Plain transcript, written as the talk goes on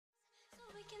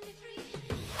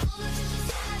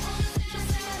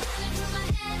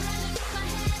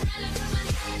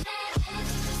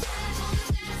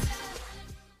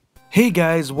Hey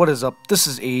guys, what is up? This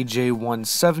is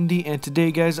AJ170, and today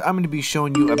guys, I'm going to be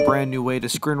showing you a brand new way to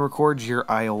screen record your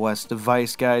iOS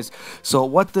device, guys. So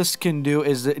what this can do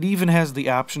is it even has the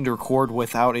option to record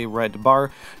without a red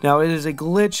bar. Now it is a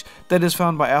glitch that is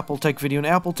found by Apple Tech Video, and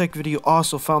Apple Tech Video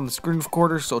also found the screen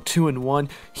recorder, so 2 in 1.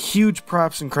 Huge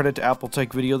props and credit to Apple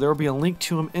Tech Video. There will be a link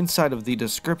to him inside of the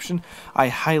description. I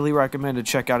highly recommend to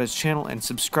check out his channel and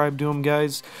subscribe to him,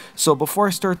 guys. So before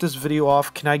I start this video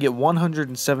off, can I get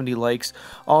 170 likes?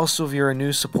 Also, if you're a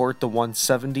new, support the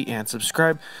 170 and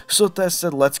subscribe. So with that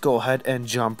said, let's go ahead and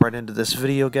jump right into this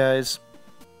video, guys.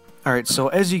 Alright, so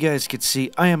as you guys can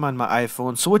see, I am on my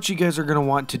iPhone, so what you guys are going to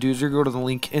want to do is you're going to go to the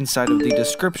link inside of the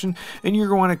description, and you're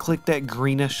going to want to click that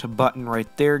greenish button right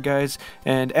there, guys,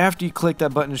 and after you click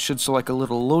that button, it should show like a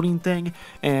little loading thing,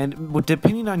 and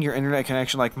depending on your internet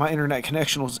connection, like my internet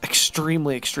connection was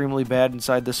extremely bad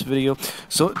inside this video,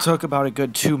 so it took about a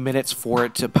good 2 minutes for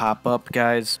it to pop up,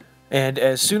 guys. And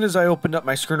as soon as I opened up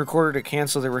my screen recorder to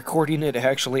cancel the recording, it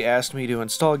actually asked me to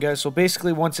install, guys. So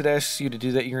basically, once it asks you to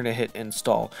do that, you're going to hit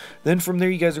install. Then from there,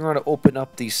 you guys are going to open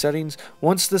up the settings.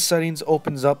 Once the settings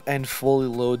opens up and fully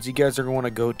loads, you guys are going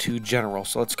to go to general.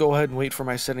 So let's go ahead and wait for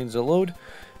my settings to load.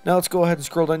 Now let's go ahead and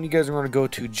scroll down. You guys are going to go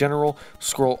to General,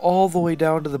 scroll all the way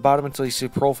down to the bottom until you see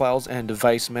Profiles and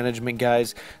Device Management,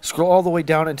 guys. Scroll all the way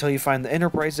down until you find the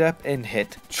Enterprise app and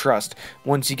hit Trust.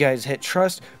 Once you guys hit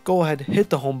Trust, go ahead,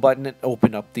 hit the home button and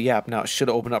open up the app. Now it should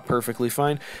open up perfectly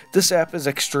fine. This app is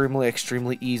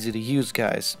extremely easy to use,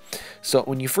 guys. So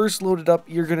when you first load it up,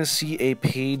 you're going to see a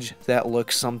page that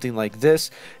looks something like this.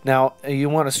 Now you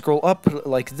want to scroll up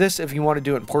like this if you want to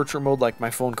do it in portrait mode like my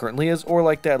phone currently is, or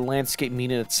like that landscape,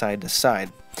 meaning it's side to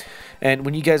side. And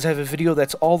when you guys have a video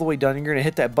that's all the way done, you're going to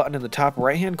hit that button in the top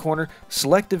right hand corner,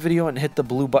 select the video, and hit the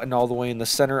blue button all the way in the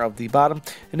center of the bottom,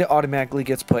 and it automatically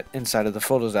gets put inside of the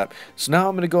Photos app. So now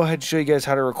I'm going to go ahead and show you guys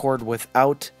how to record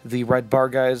without the red bar,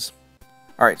 guys.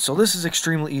 Alright, so this is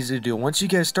extremely easy to do. Once you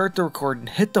guys start the recording,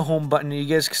 hit the home button, and you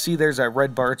guys can see there's that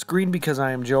red bar. It's green because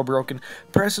I am jailbroken.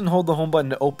 Press and hold the home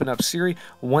button to open up Siri.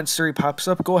 Once Siri pops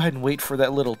up, go ahead and wait for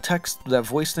that little text, that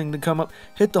voice thing to come up.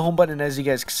 Hit the home button, and as you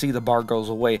guys can see, the bar goes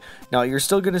away. Now, you're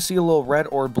still going to see a little red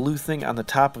or blue thing on the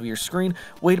top of your screen.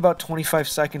 Wait about 25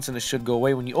 seconds, and it should go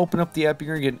away. When you open up the app,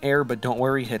 you're going to get an error, but don't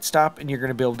worry, hit stop, and you're going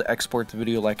to be able to export the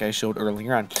video like I showed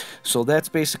earlier on. So that's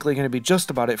basically going to be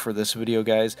just about it for this video,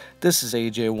 guys. This is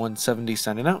AJ170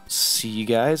 signing out. See you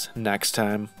guys next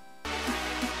time.